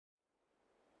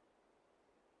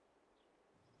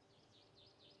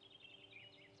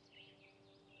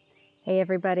Hey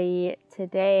everybody,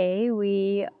 today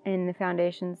we in the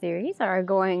foundation series are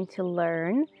going to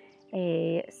learn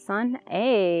a sun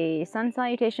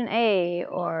salutation A,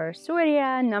 or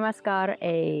Surya Namaskar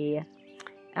A.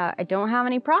 I don't have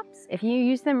any props. If you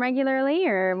use them regularly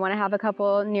or want to have a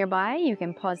couple nearby, you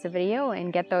can pause the video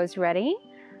and get those ready.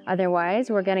 Otherwise,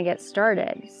 we're going to get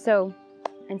started. So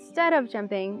instead of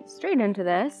jumping straight into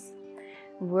this,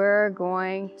 we're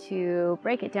going to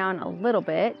break it down a little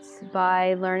bit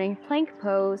by learning plank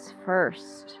pose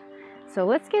first. So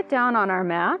let's get down on our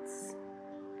mats.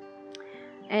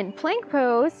 And plank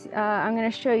pose, I'm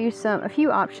going to show you a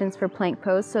few options for plank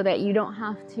pose so that you don't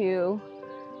have to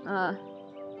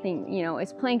think,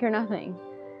 it's plank or nothing.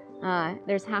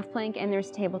 There's half plank and there's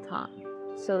tabletop.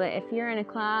 So that if you're in a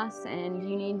class and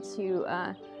you need to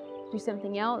do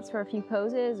something else for a few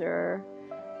poses or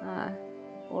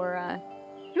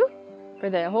for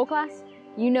the whole class,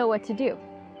 you know what to do.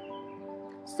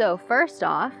 So first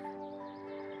off,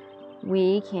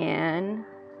 we can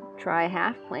try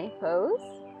half plank pose.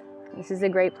 This is a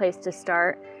great place to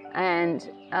start. And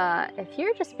if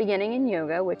you're just beginning in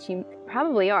yoga, which you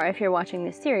probably are if you're watching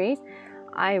this series,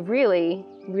 I really,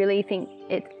 really think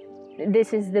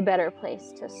this is the better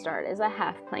place to start, is a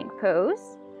half plank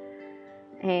pose.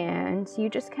 And you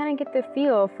just kind of get the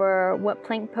feel for what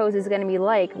plank pose is going to be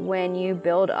like when you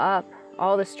build up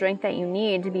all the strength that you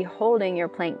need to be holding your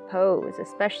plank pose,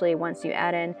 especially once you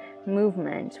add in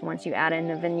movement, once you add in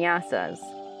the vinyasas.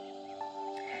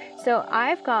 So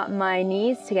I've got my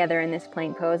knees together in this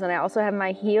plank pose, and I also have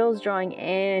my heels drawing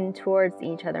in towards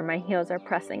each other. My heels are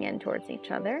pressing in towards each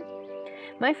other.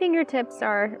 My fingers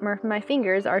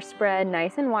are spread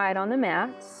nice and wide on the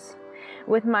mats,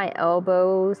 with my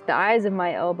elbows, the eyes of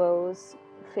my elbows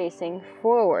facing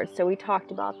forward. So we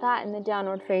talked about that in the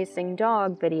downward facing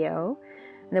dog video.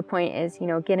 The point is,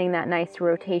 getting that nice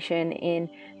rotation in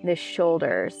the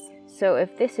shoulders. So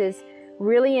if this is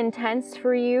really intense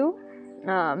for you,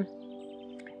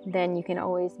 then you can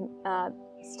always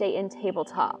stay in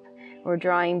tabletop. We're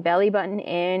drawing belly button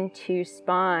into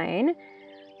spine.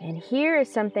 And here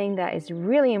is something that is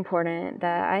really important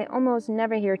that I almost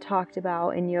never hear talked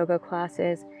about in yoga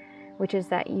classes, which is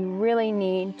that you really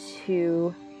need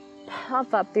to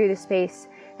puff up through the space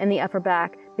in the upper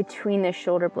back between the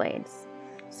shoulder blades.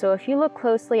 So if you look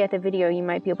closely at the video, you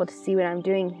might be able to see what I'm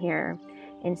doing here.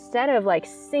 Instead of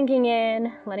sinking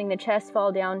in, letting the chest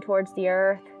fall down towards the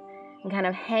earth and kind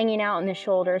of hanging out in the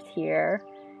shoulders here,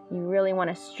 you really want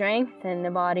to strengthen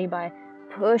the body by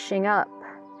pushing up.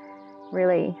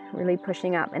 Really, really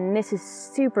pushing up. And this is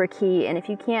super key. And if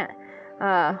you can't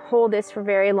hold this for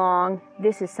very long,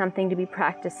 this is something to be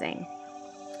practicing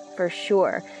for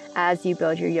sure as you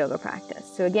build your yoga practice.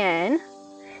 So again,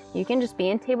 you can just be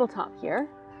in tabletop here.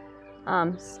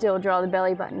 Still draw the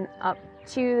belly button up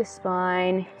to the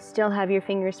spine. Still have your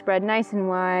fingers spread nice and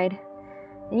wide.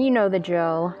 And you know the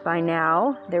drill by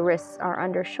now. The wrists are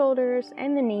under shoulders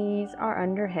and the knees are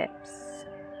under hips.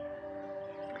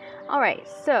 All right,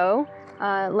 so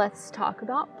let's talk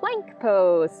about plank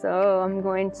pose. So I'm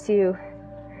going to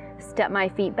step my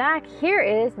feet back. Here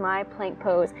is my plank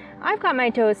pose. I've got my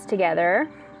toes together,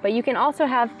 but you can also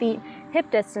have feet hip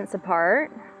distance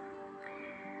apart.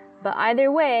 But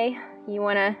either way, you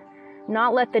want to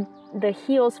not let the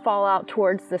heels fall out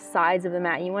towards the sides of the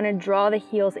mat. You want to draw the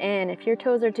heels in. If your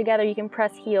toes are together, you can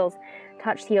press heels,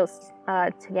 touch heels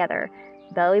together.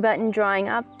 Belly button drawing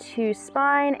up to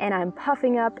spine, and I'm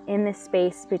puffing up in the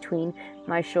space between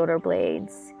my shoulder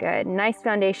blades. Good. Nice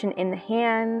foundation in the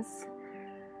hands.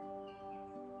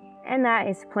 And that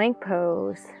is plank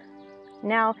pose.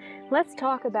 Now, let's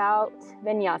talk about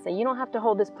vinyasa. You don't have to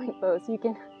hold this plank pose. You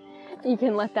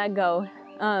can let that go.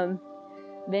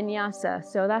 Vinyasa.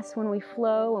 So that's when we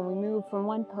flow, when we move from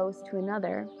one pose to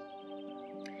another.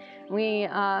 We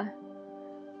have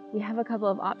a couple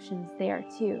of options there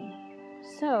too.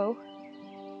 So,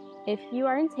 if you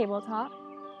are in tabletop,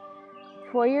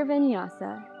 for your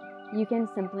vinyasa, you can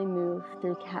simply move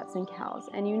through cats and cows.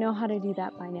 And you know how to do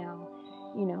that by now.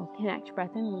 Connect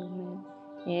breath and movement.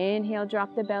 Inhale,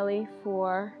 drop the belly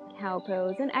for cow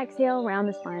pose, and exhale, round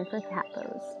the spine for cat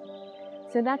pose.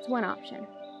 So that's one option.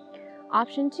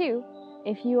 Option two,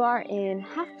 if you are in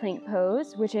half plank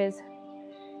pose, which is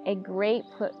a great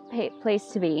place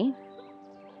to be,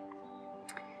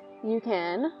 you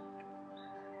can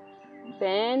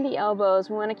bend the elbows.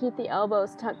 We want to keep the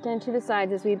elbows tucked into the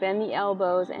sides as we bend the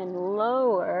elbows and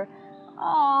lower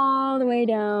all the way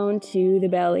down to the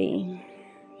belly.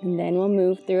 And then we'll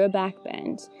move through a back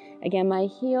bend. Again, my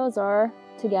heels are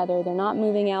together. They're not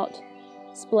moving out,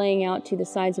 splaying out to the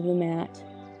sides of the mat.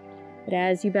 But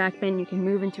as you back bend, you can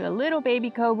move into a little baby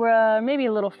cobra, maybe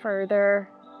a little further.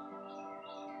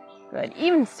 Good.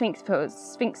 Even Sphinx pose.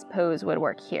 Sphinx pose would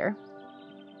work here.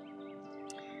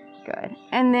 Good.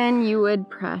 And then you would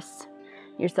press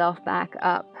yourself back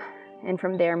up, and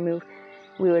from there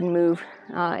we would move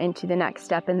into the next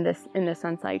step in the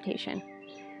sun salutation.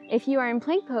 If you are in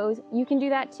plank pose, you can do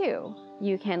that too.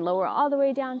 You can lower all the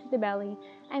way down to the belly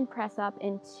and press up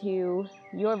into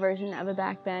your version of a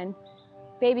back bend.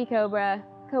 Baby cobra,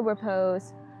 cobra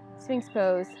pose, Sphinx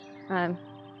pose.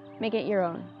 Make it your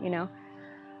own, you know.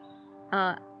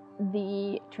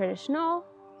 The traditional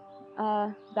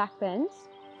back bends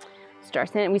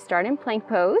we start in plank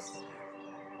pose,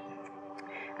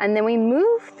 and then we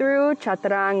move through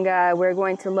chaturanga. We're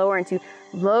going to lower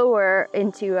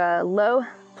into a low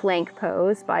plank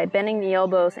pose by bending the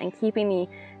elbows and keeping the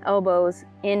elbows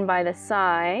in by the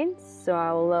sides. So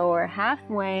I'll lower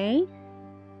halfway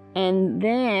and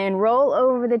then roll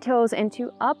over the toes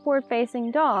into upward facing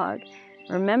dog.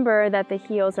 Remember that the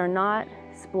heels are not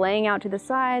splaying out to the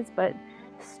sides, but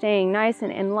staying nice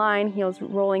and in line, heels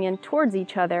rolling in towards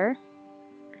each other.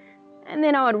 And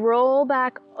then I would roll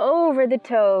back over the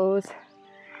toes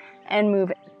and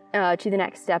move to the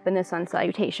next step in the sun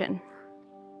salutation.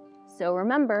 So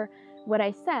remember what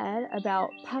I said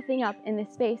about puffing up in the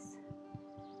space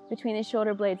between the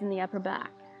shoulder blades and the upper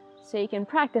back. So you can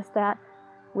practice that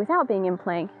without being in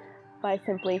plank by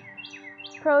simply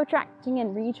protracting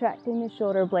and retracting the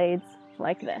shoulder blades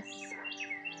like this.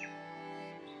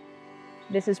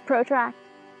 This is protract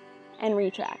and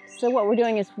retract. So what we're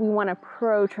doing is we want to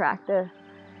protract I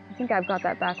think I've got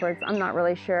that backwards. I'm not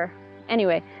really sure.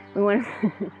 Anyway,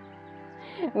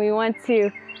 we want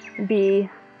to be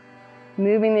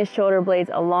moving the shoulder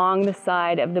blades along the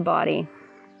side of the body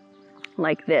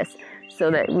like this,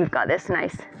 so that we've got this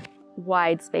nice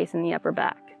wide space in the upper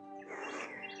back.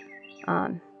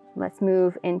 Let's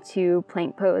move into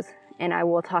plank pose, and I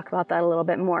will talk about that a little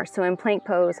bit more. So in plank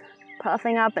pose,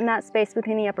 puffing up in that space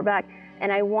between the upper back,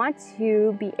 and I want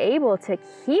to be able to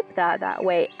keep that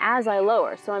way as I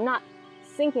lower. So I'm not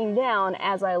sinking down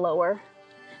as I lower,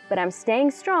 but I'm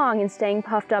staying strong and staying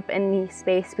puffed up in the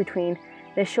space between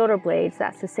the shoulder blades.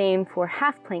 That's the same for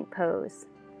half plank pose.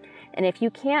 And if you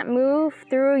can't move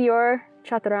through your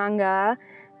chaturanga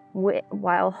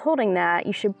while holding that,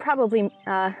 you should probably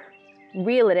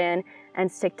reel it in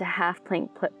and stick to half plank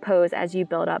pose as you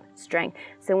build up strength.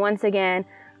 So once again,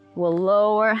 we'll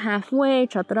lower halfway,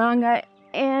 chaturanga,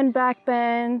 and back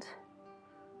bend.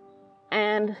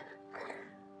 And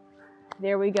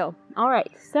there we go. All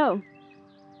right, so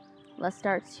let's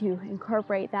start to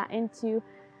incorporate that into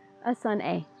a sun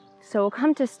A. So we'll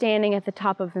come to standing at the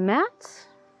top of the mat.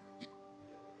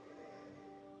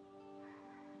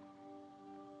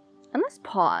 And let's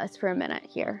pause for a minute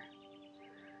here.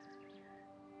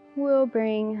 We'll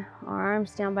bring our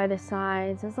arms down by the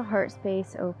sides as the heart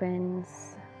space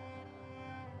opens.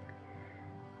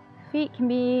 Feet can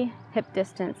be hip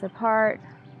distance apart,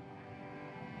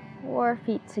 or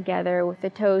feet together with the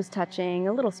toes touching,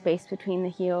 a little space between the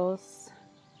heels.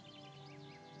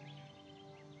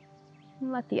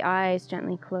 And let the eyes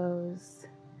gently close.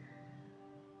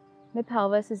 The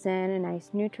pelvis is in a nice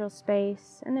neutral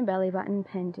space, and the belly button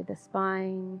pinned to the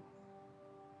spine.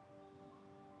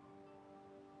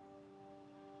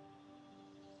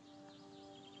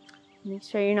 Make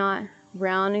sure you're not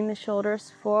rounding the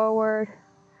shoulders forward,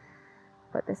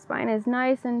 but the spine is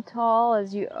nice and tall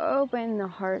as you open the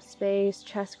heart space,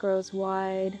 chest grows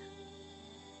wide,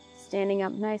 standing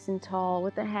up nice and tall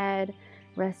with the head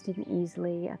resting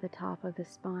easily at the top of the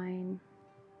spine.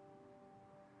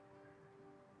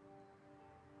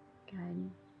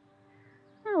 Good.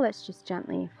 Now let's just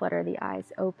gently flutter the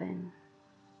eyes open.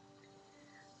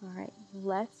 All right,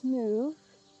 let's move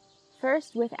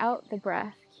first without the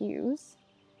breath cues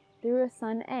through a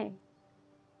sun A.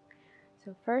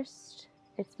 So first,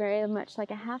 it's very much like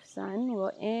a half sun.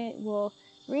 We'll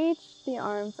reach the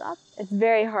arms up. It's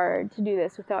very hard to do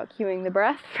this without cueing the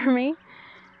breath for me.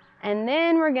 And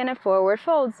then we're gonna forward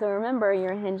fold. So remember,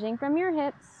 you're hinging from your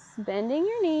hips, bending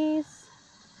your knees,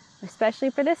 especially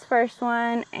for this first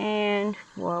one, and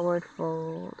forward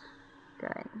fold.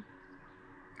 Good.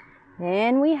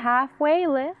 Then we halfway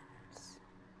lift.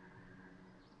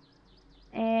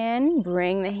 And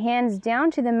bring the hands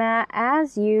down to the mat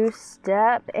as you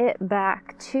step it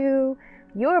back to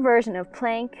your version of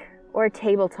plank or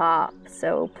tabletop.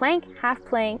 So plank, half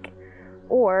plank,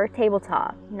 or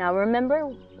tabletop. Now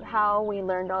remember how we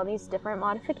learned all these different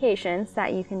modifications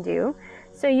that you can do.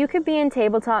 So you could be in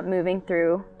tabletop moving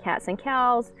through cats and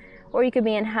cows, or you could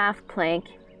be in half plank.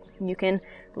 You can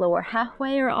lower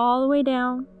halfway or all the way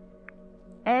down.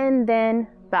 and then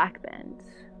back bend.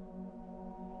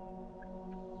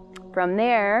 From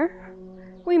there,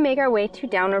 we make our way to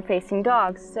downward facing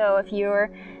dog. So if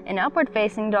you're an upward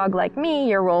facing dog like me,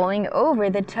 you're rolling over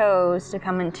the toes to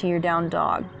come into your down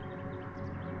dog.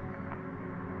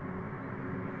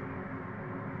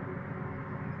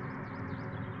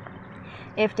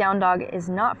 If down dog is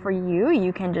not for you,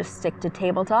 you can just stick to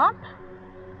tabletop.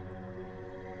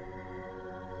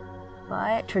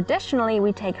 But traditionally,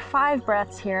 we take 5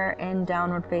 breaths here in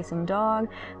downward facing dog.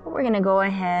 But we're gonna go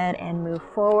ahead and move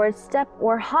forward, step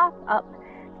or hop up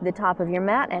to the top of your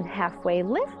mat and halfway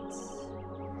lift.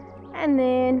 And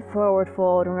then forward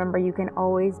fold. Remember, you can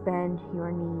always bend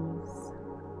your knees.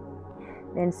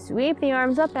 Then sweep the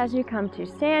arms up as you come to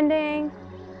standing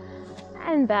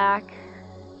and back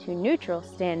to neutral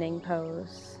standing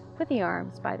pose with the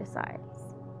arms by the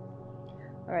sides.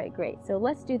 All right, great. So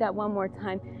let's do that one more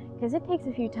time because it takes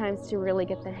a few times to really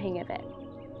get the hang of it.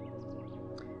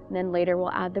 And then later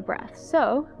we'll add the breath.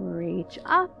 So reach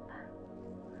up.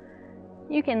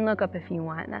 You can look up if you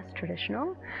want, that's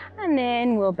traditional. And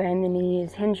then we'll bend the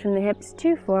knees, hinge from the hips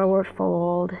to forward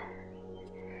fold.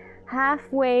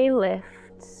 Halfway lift.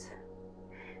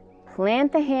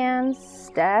 Plant the hands,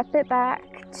 step it back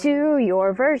to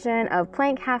your version of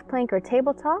plank, half plank, or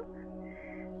tabletop.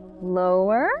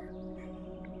 Lower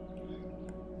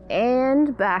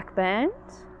and back bend.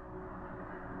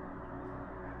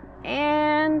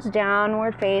 And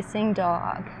downward facing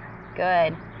dog.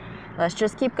 Good. Let's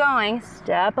just keep going.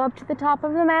 Step up to the top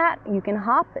of the mat. You can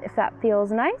hop if that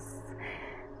feels nice.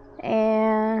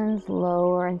 And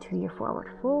lower into your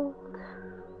forward fold.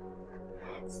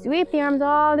 Sweep the arms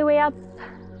all the way up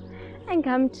and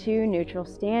come to neutral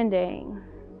standing.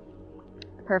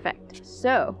 Perfect.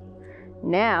 So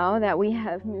now that we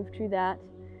have moved through that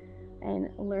and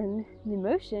learned the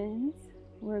motions,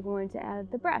 we're going to add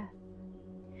the breath.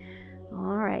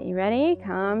 All right, you ready?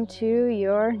 Come to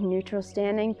your neutral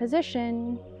standing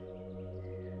position.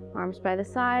 Arms by the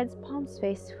sides, palms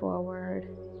face forward.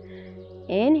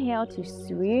 Inhale to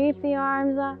sweep the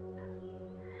arms up.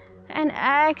 And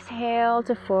exhale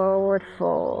to forward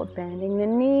fold, bending the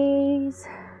knees.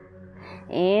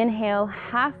 Inhale,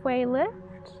 halfway lift.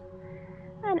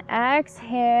 And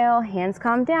exhale, hands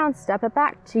calm down, step it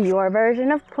back to your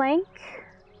version of plank.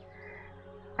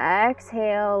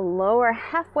 Exhale, lower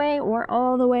halfway or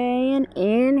all the way, and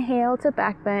inhale to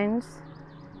back bend.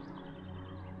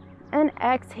 And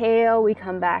exhale, we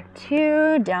come back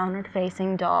to downward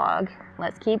facing dog.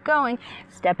 Let's keep going.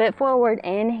 Step it forward,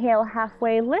 inhale,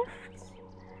 halfway lift.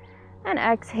 And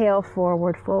exhale,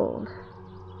 forward fold.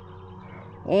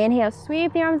 Inhale,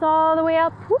 sweep the arms all the way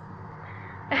up. Whoop.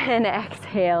 And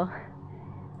exhale,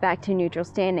 back to neutral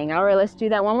standing. All right, let's do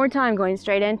that one more time, going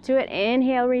straight into it.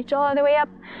 Inhale, reach all the way up.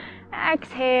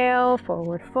 Exhale,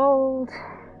 forward fold.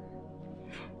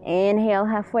 Inhale,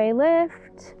 halfway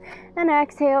lift. And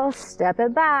exhale, step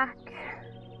it back.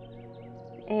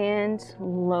 And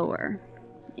lower.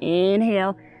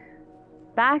 Inhale,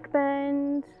 back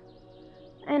bend.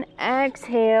 And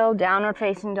exhale, downward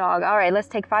facing dog. All right, let's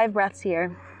take 5 breaths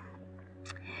here.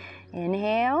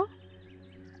 Inhale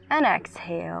and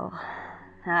exhale.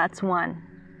 That's 1.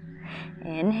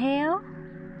 Inhale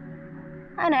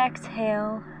and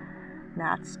exhale.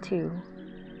 That's 2.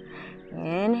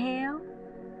 Inhale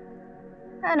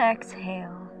and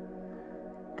exhale.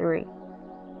 3.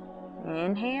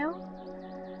 Inhale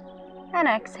and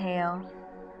exhale.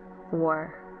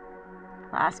 4.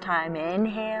 Last time,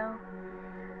 inhale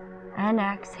and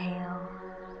exhale.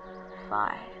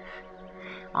 5.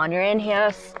 On your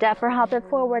inhale, step or hop it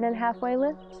forward and halfway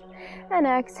lift. And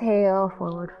exhale,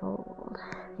 forward fold.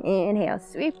 Inhale,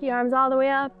 sweep the arms all the way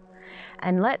up.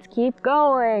 And let's keep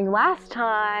going. Last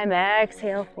time,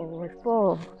 exhale, forward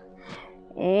fold.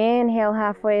 Inhale,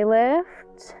 halfway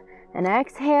lift. And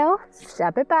exhale,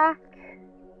 step it back.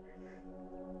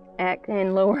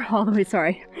 And lower all the way,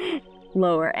 sorry.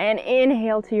 Lower. And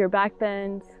inhale to your back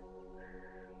bend.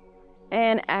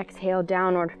 And exhale,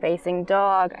 downward facing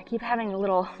dog. I keep having a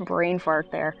little brain fart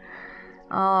there.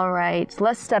 All right,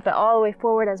 let's step it all the way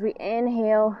forward as we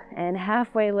inhale and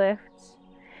halfway lift.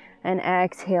 And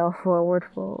exhale, forward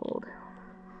fold.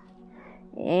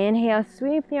 Inhale,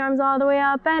 sweep the arms all the way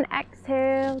up. And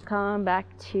exhale, come back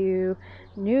to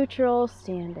neutral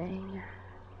standing.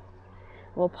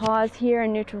 We'll pause here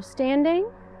in neutral standing.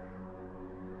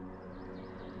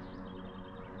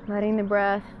 Letting the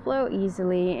breath flow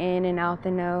easily in and out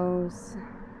the nose.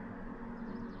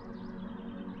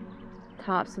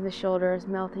 Tops of the shoulders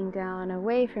melting down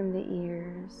away from the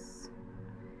ears.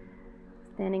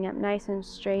 Standing up nice and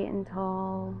straight and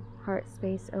tall, heart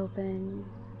space open.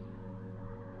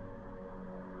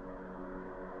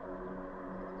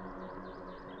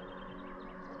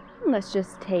 And let's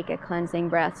just take a cleansing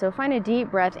breath. So find a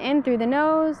deep breath in through the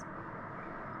nose,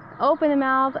 open the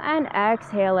mouth, and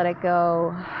exhale, let it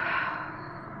go.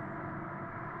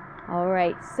 All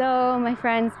right, so my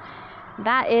friends,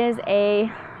 that is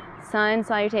a Sun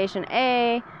Salutation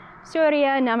A,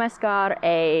 Surya Namaskar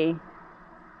A.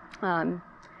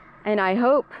 And I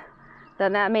hope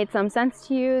that that made some sense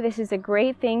to you. This is a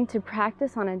great thing to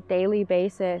practice on a daily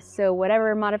basis. So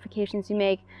whatever modifications you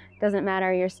make, doesn't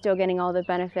matter, you're still getting all the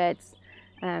benefits.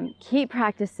 Keep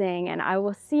practicing, and I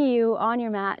will see you on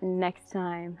your mat next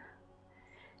time.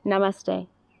 Namaste.